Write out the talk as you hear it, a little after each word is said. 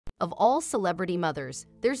Of all celebrity mothers,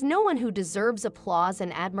 there's no one who deserves applause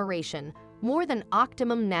and admiration more than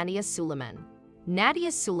Octomom Nadya Suleman. Nadya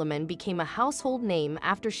Suleman became a household name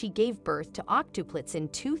after she gave birth to octuplets in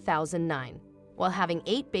 2009. While having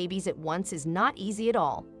 8 babies at once is not easy at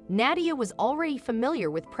all, Nadya was already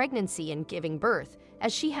familiar with pregnancy and giving birth,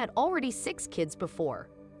 as she had already 6 kids before.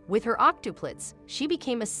 With her octuplets, she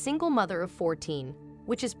became a single mother of 14,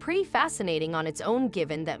 which is pretty fascinating on its own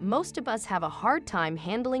given that most of us have a hard time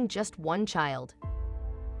handling just one child.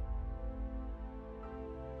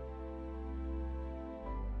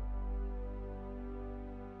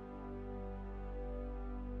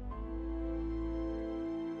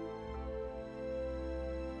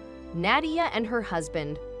 Nadya and her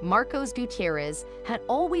husband, Marcos Gutierrez, had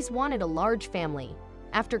always wanted a large family.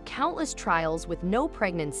 After countless trials with no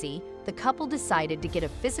pregnancy, the couple decided to get a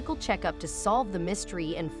physical checkup to solve the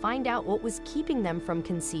mystery and find out what was keeping them from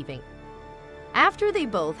conceiving. After they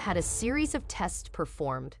both had a series of tests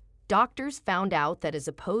performed, doctors found out that as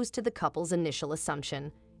opposed to the couple's initial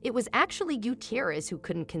assumption, it was actually Gutierrez who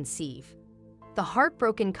couldn't conceive. The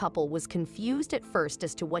heartbroken couple was confused at first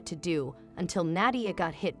as to what to do until Nadya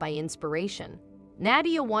got hit by inspiration.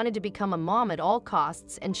 Nadya wanted to become a mom at all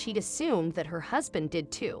costs, and she'd assumed that her husband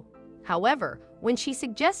did too. However, when she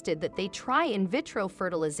suggested that they try in vitro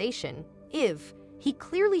fertilization, he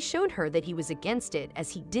clearly showed her that he was against it,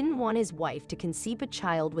 as he didn't want his wife to conceive a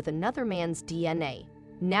child with another man's DNA.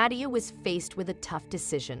 Nadya was faced with a tough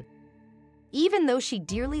decision. Even though she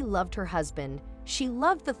dearly loved her husband, she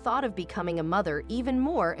loved the thought of becoming a mother even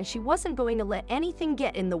more, and she wasn't going to let anything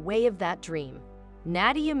get in the way of that dream.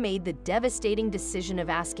 Nadya made the devastating decision of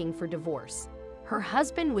asking for divorce. Her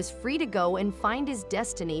husband was free to go and find his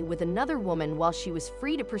destiny with another woman, while she was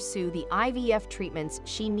free to pursue the IVF treatments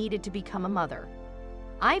she needed to become a mother.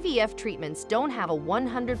 IVF treatments don't have a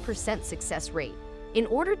 100% success rate. In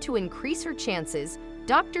order to increase her chances,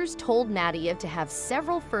 doctors told Nadya to have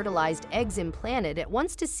several fertilized eggs implanted at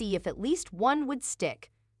once to see if at least one would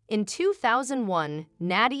stick. In 2001,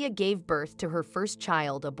 Nadya gave birth to her first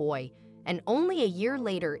child, a boy, and only a year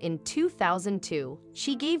later, in 2002,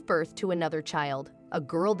 she gave birth to another child, a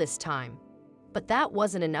girl this time. But that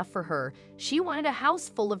wasn't enough for her. She wanted a house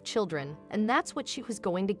full of children, and that's what she was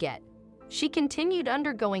going to get. She continued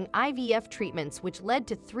undergoing IVF treatments, which led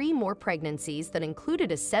to 3 more pregnancies that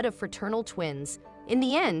included a set of fraternal twins. In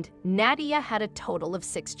the end, Nadya had a total of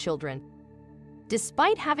 6 children.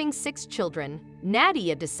 Despite having 6 children,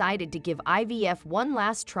 Nadya decided to give IVF one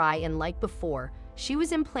last try, and like before, she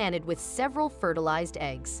was implanted with several fertilized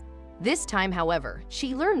eggs. This time, however,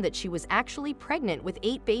 she learned that she was actually pregnant with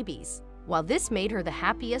 8 babies. While this made her the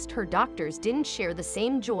happiest, her doctors didn't share the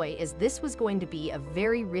same joy, as this was going to be a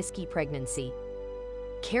very risky pregnancy.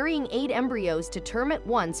 Carrying 8 embryos to term at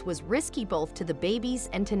once was risky both to the babies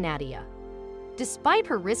and to Nadya. Despite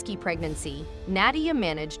her risky pregnancy, Nadya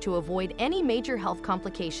managed to avoid any major health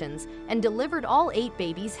complications and delivered all 8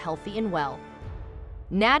 babies healthy and well.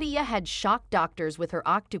 Nadya had shocked doctors with her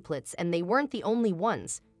octuplets, and they weren't the only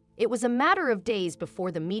ones. It was a matter of days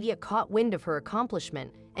before the media caught wind of her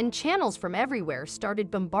accomplishment, and channels from everywhere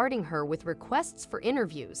started bombarding her with requests for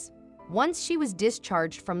interviews. Once she was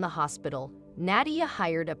discharged from the hospital, Nadya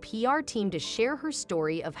hired a PR team to share her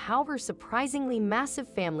story of how her surprisingly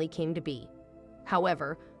massive family came to be.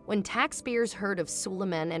 However, when taxpayers heard of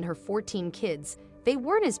Suleman and her 14 kids, they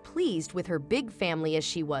weren't as pleased with her big family as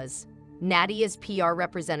she was. Nadya's PR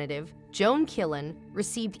representative, Joan Killen,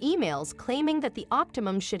 received emails claiming that the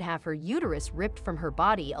Octomom should have her uterus ripped from her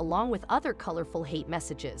body, along with other colorful hate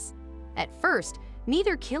messages. At first,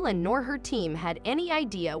 neither Killen nor her team had any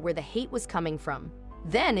idea where the hate was coming from.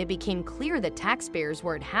 Then it became clear that taxpayers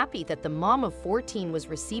weren't happy that the mom of 14 was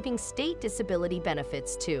receiving state disability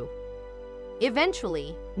benefits too.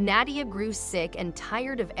 Eventually, Nadya grew sick and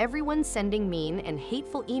tired of everyone sending mean and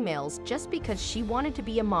hateful emails just because she wanted to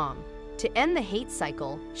be a mom. To end the hate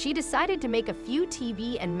cycle, she decided to make a few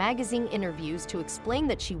TV and magazine interviews to explain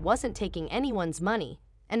that she wasn't taking anyone's money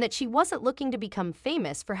and that she wasn't looking to become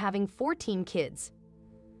famous for having 14 kids.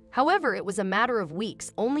 However, it was a matter of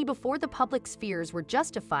weeks only before the public's fears were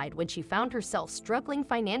justified when she found herself struggling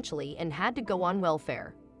financially and had to go on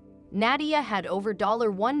welfare. Nadya had over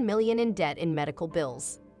 $1 million in debt in medical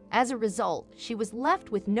bills. As a result, she was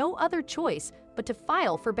left with no other choice but to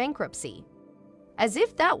file for bankruptcy. As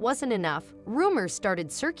if that wasn't enough, rumors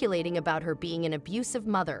started circulating about her being an abusive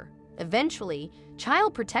mother. Eventually,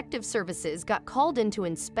 Child Protective Services got called in to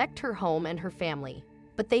inspect her home and her family,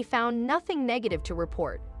 but they found nothing negative to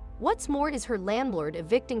report. What's more is her landlord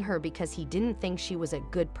evicting her because he didn't think she was a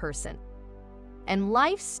good person. And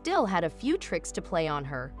life still had a few tricks to play on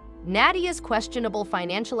her. Nadya's questionable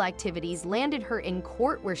financial activities landed her in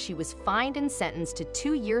court, where she was fined and sentenced to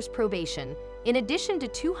 2 years probation, in addition to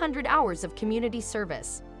 200 hours of community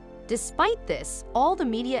service. Despite this, all the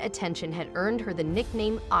media attention had earned her the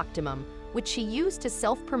nickname Octomom, which she used to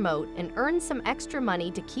self-promote and earn some extra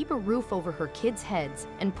money to keep a roof over her kids' heads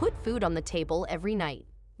and put food on the table every night.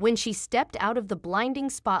 When she stepped out of the blinding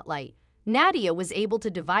spotlight, Nadya was able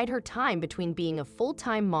to divide her time between being a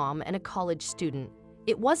full-time mom and a college student.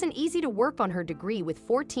 It wasn't easy to work on her degree with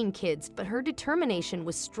 14 kids, but her determination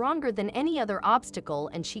was stronger than any other obstacle,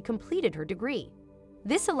 and she completed her degree.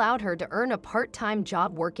 This allowed her to earn a part-time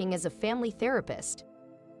job working as a family therapist.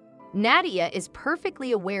 Nadya is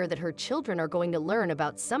perfectly aware that her children are going to learn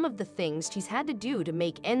about some of the things she's had to do to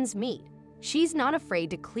make ends meet. She's not afraid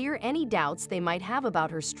to clear any doubts they might have about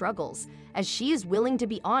her struggles, as she is willing to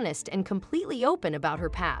be honest and completely open about her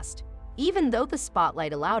past. Even though the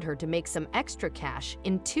spotlight allowed her to make some extra cash,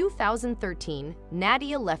 in 2013,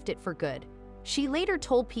 Nadya left it for good. She later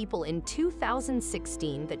told People in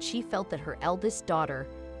 2016 that she felt that her eldest daughter,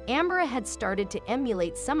 Amber, had started to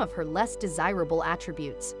emulate some of her less desirable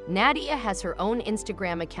attributes. Nadya has her own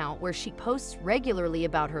Instagram account where she posts regularly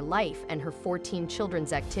about her life and her 14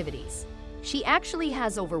 children's activities. She actually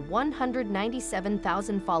has over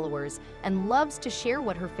 197,000 followers and loves to share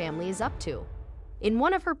what her family is up to. In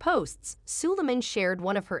one of her posts, Suleman shared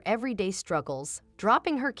one of her everyday struggles,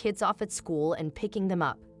 dropping her kids off at school and picking them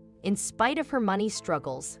up. In spite of her money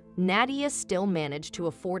struggles, Nadya still managed to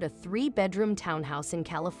afford a 3-bedroom townhouse in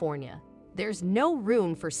California. There's no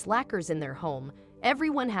room for slackers in their home.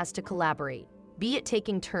 Everyone has to collaborate, be it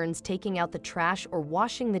taking turns taking out the trash or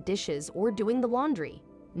washing the dishes or doing the laundry.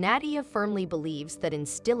 Nadya firmly believes that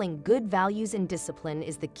instilling good values and discipline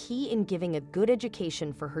is the key in giving a good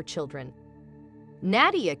education for her children.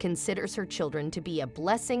 Nadya considers her children to be a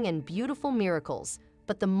blessing and beautiful miracles,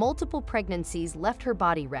 but the multiple pregnancies left her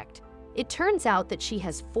body wrecked. It turns out that she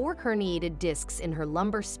has 4 herniated discs in her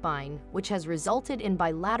lumbar spine, which has resulted in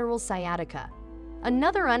bilateral sciatica.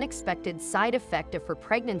 Another unexpected side effect of her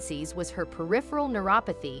pregnancies was her peripheral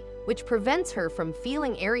neuropathy, which prevents her from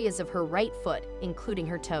feeling areas of her right foot, including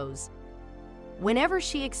her toes. Whenever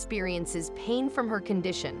she experiences pain from her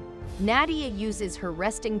condition, Nadya uses her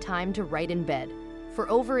resting time to write in bed. For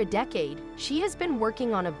over a decade, she has been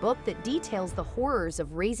working on a book that details the horrors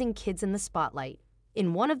of raising kids in the spotlight.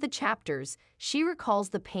 In one of the chapters, she recalls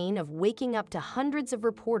the pain of waking up to hundreds of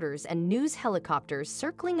reporters and news helicopters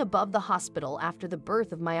circling above the hospital after the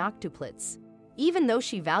birth of my octuplets. Even though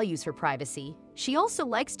she values her privacy, she also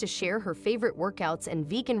likes to share her favorite workouts and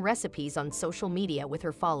vegan recipes on social media with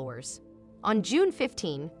her followers. On June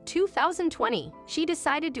 15, 2020, she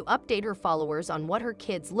decided to update her followers on what her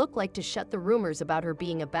kids look like to shut the rumors about her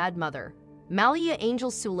being a bad mother. Nadya Angel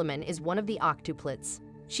Suleman is one of the octuplets.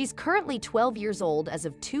 She's currently 12 years old as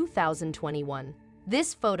of 2021.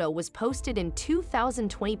 This photo was posted in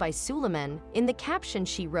 2020 by Suleman. In the caption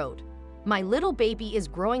she wrote, "My little baby is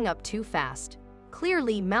growing up too fast."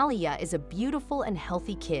 Clearly, Nadya is a beautiful and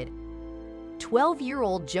healthy kid.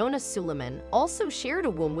 12-year-old Jonas Suleman also shared a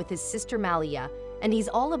womb with his sister Nadya, and he's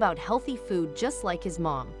all about healthy food just like his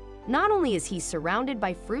mom. Not only is he surrounded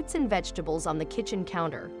by fruits and vegetables on the kitchen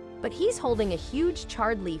counter, but he's holding a huge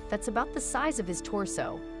charred leaf that's about the size of his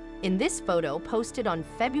torso. In this photo posted on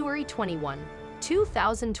February 21,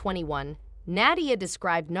 2021, Nadya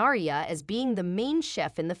described Nadya as being the main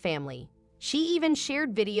chef in the family. She even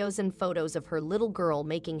shared videos and photos of her little girl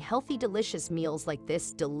making healthy, delicious meals like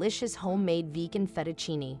this delicious homemade vegan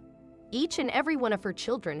fettuccine. Each and every one of her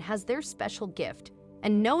children has their special gift,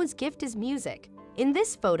 and Noah's gift is music. In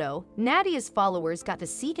this photo, Nadya's followers got to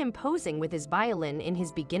see him posing with his violin in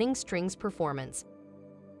his beginning strings performance.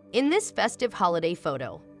 In this festive holiday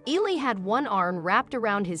photo, Eli had one arm wrapped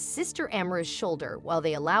around his sister Amra's shoulder while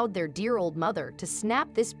they allowed their dear old mother to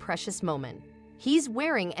snap this precious moment. He's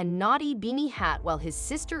wearing a naughty beanie hat while his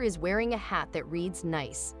sister is wearing a hat that reads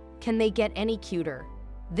 "Nice." Can they get any cuter?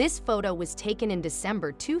 This photo was taken in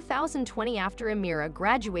December 2020 after Amira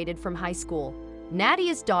graduated from high school.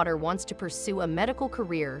 Nadya's daughter wants to pursue a medical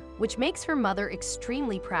career, which makes her mother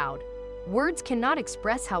extremely proud. "Words cannot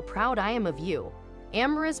express how proud I am of you,"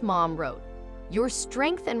 Amra's mom wrote. "Your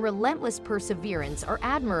strength and relentless perseverance are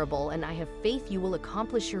admirable, and I have faith you will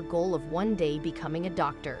accomplish your goal of one day becoming a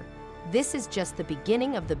doctor. This is just the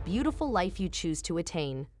beginning of the beautiful life you choose to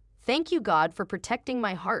attain. Thank you, God, for protecting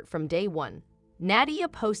my heart from day one."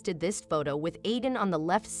 Nadya posted this photo with Aiden on the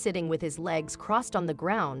left sitting with his legs crossed on the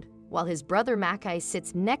ground, while his brother Mackay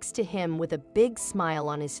sits next to him with a big smile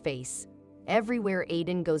on his face. "Everywhere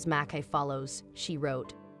Aiden goes, Mackay follows," she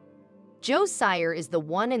wrote. Josiah is the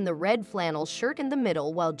one in the red flannel shirt in the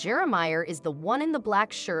middle, while Jeremiah is the one in the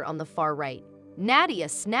black shirt on the far right. Nadya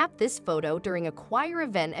snapped this photo during a choir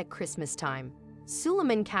event at Christmas time.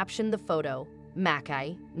 Suleman captioned the photo,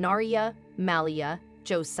 "Makai, Narya, Malia,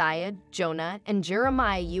 Josiah, Jonah, and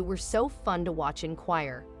Jeremiah, you were so fun to watch in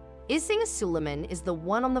choir." Ising Suleman is the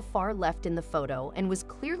one on the far left in the photo and was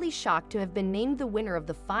clearly shocked to have been named the winner of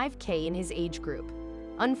the 5K in his age group.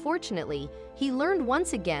 Unfortunately, he learned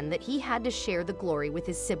once again that he had to share the glory with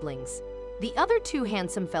his siblings. The other two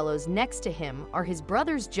handsome fellows next to him are his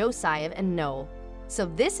brothers Josiah and Noah. So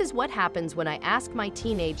this is what happens when I ask my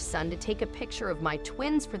teenage son to take a picture of my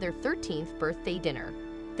twins for their 13th birthday dinner.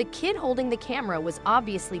 The kid holding the camera was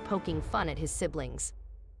obviously poking fun at his siblings.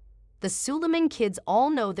 The Suleman kids all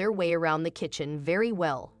know their way around the kitchen very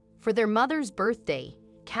well. For their mother's birthday,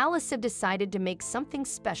 Kalisa decided to make something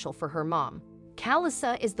special for her mom.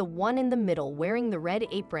 Kalisa is the one in the middle wearing the red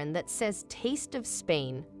apron that says Taste of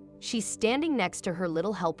Spain. She's standing next to her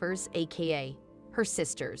little helpers, aka her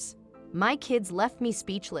sisters. My kids left me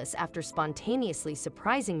speechless after spontaneously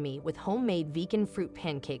surprising me with homemade vegan fruit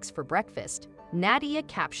pancakes for breakfast. Nadya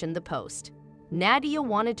captioned the post. Nadya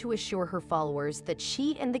wanted to assure her followers that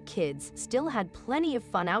she and the kids still had plenty of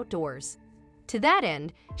fun outdoors. To that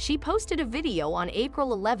end, she posted a video on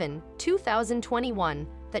April 11, 2021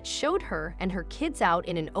 that showed her and her kids out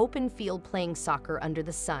in an open field playing soccer under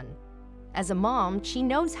the sun. As a mom, she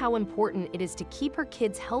knows how important it is to keep her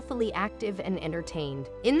kids healthily active and entertained.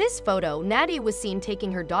 In this photo, Nadya was seen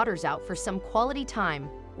taking her daughters out for some quality time,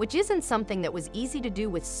 which isn't something that was easy to do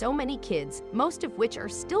with so many kids, most of which are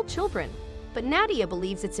still children. But Nadya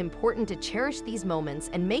believes it's important to cherish these moments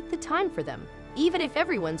and make the time for them, even if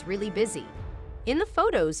everyone's really busy. In the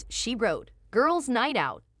photos, she wrote, "Girls' night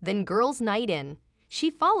out, then girls' night in." She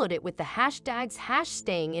followed it with the hashtags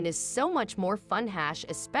 #staying in is so much more fun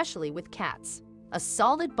especially with cats. A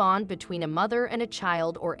solid bond between a mother and a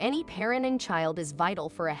child or any parent and child is vital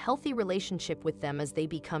for a healthy relationship with them as they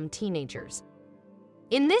become teenagers.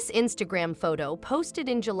 In this Instagram photo posted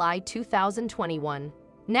in July 2021,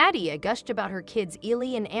 Nadya gushed about her kids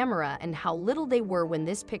Eli and Amara and how little they were when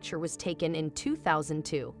this picture was taken in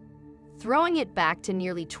 2002. Throwing it back to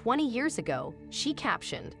nearly 20 years ago, she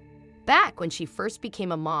captioned, "Back when she first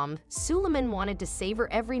became a mom, Suleman wanted to savor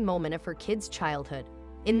every moment of her kids' childhood.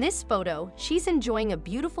 In this photo, she's enjoying a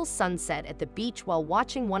beautiful sunset at the beach while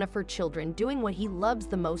watching one of her children doing what he loves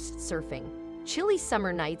the most, surfing. Chilly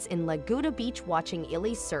summer nights in Laguna Beach watching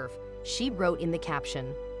Ili surf," she wrote in the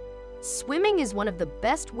caption. "Swimming is one of the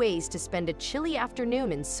best ways to spend a chilly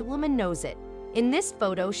afternoon and Suleman knows it." In this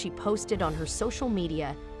photo she posted on her social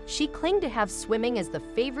media, she claimed to have swimming as the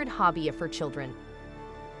favorite hobby of her children.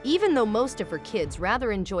 Even though most of her kids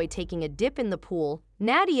rather enjoy taking a dip in the pool,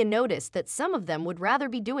 Nadya noticed that some of them would rather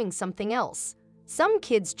be doing something else. Some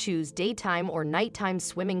kids choose daytime or nighttime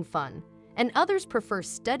swimming fun, and others prefer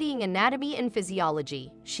studying anatomy and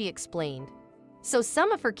physiology, she explained. So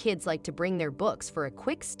some of her kids like to bring their books for a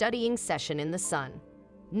quick studying session in the sun.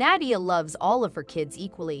 Nadya loves all of her kids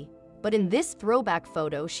equally, but in this throwback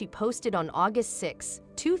photo she posted on August 6,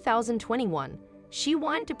 2021, she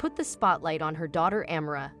wanted to put the spotlight on her daughter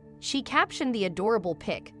Amara. She captioned the adorable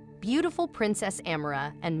pic, "Beautiful Princess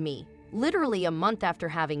Amara and me," literally a month after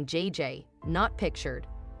having JJ, not pictured.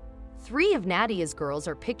 3 of Nadya's girls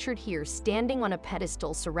are pictured here standing on a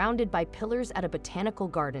pedestal surrounded by pillars at a botanical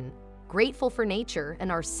garden. "Grateful for nature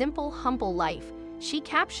and our simple, humble life," she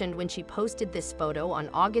captioned when she posted this photo on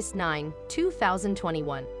August 9,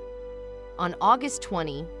 2021. On August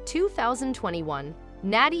 20, 2021,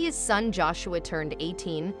 Nadya's son Joshua turned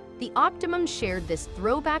 18. The Octomom shared this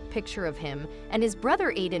throwback picture of him and his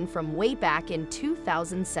brother Aiden from way back in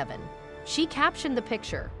 2007. She captioned the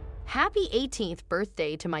picture, "Happy 18th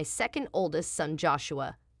birthday to my second oldest son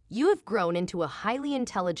Joshua. You have grown into a highly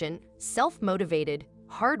intelligent, self-motivated,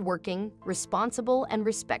 hardworking, responsible, and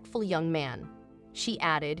respectful young man." She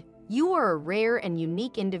added, "You are a rare and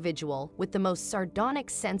unique individual with the most sardonic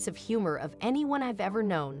sense of humor of anyone I've ever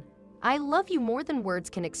known. I love you more than words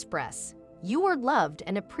can express. You are loved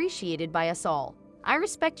and appreciated by us all. I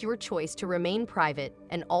respect your choice to remain private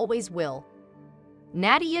and always will."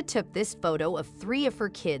 Nadya took this photo of 3 of her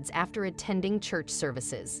kids after attending church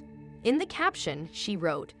services. In the caption, she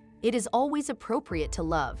wrote, "It is always appropriate to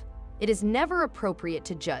love. It is never appropriate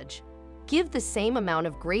to judge. Give the same amount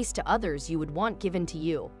of grace to others you would want given to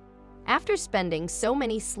you." After spending so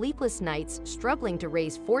many sleepless nights struggling to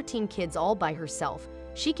raise 14 kids all by herself,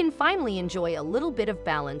 she can finally enjoy a little bit of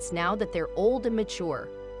balance now that they're old and mature.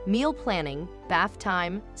 Meal planning, bath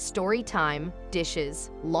time, story time, dishes,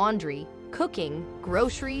 laundry, cooking,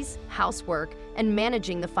 groceries, housework, and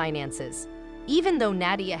managing the finances. Even though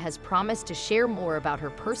Nadya has promised to share more about her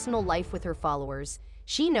personal life with her followers,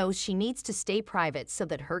 she knows she needs to stay private so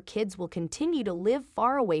that her kids will continue to live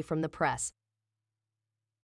far away from the press.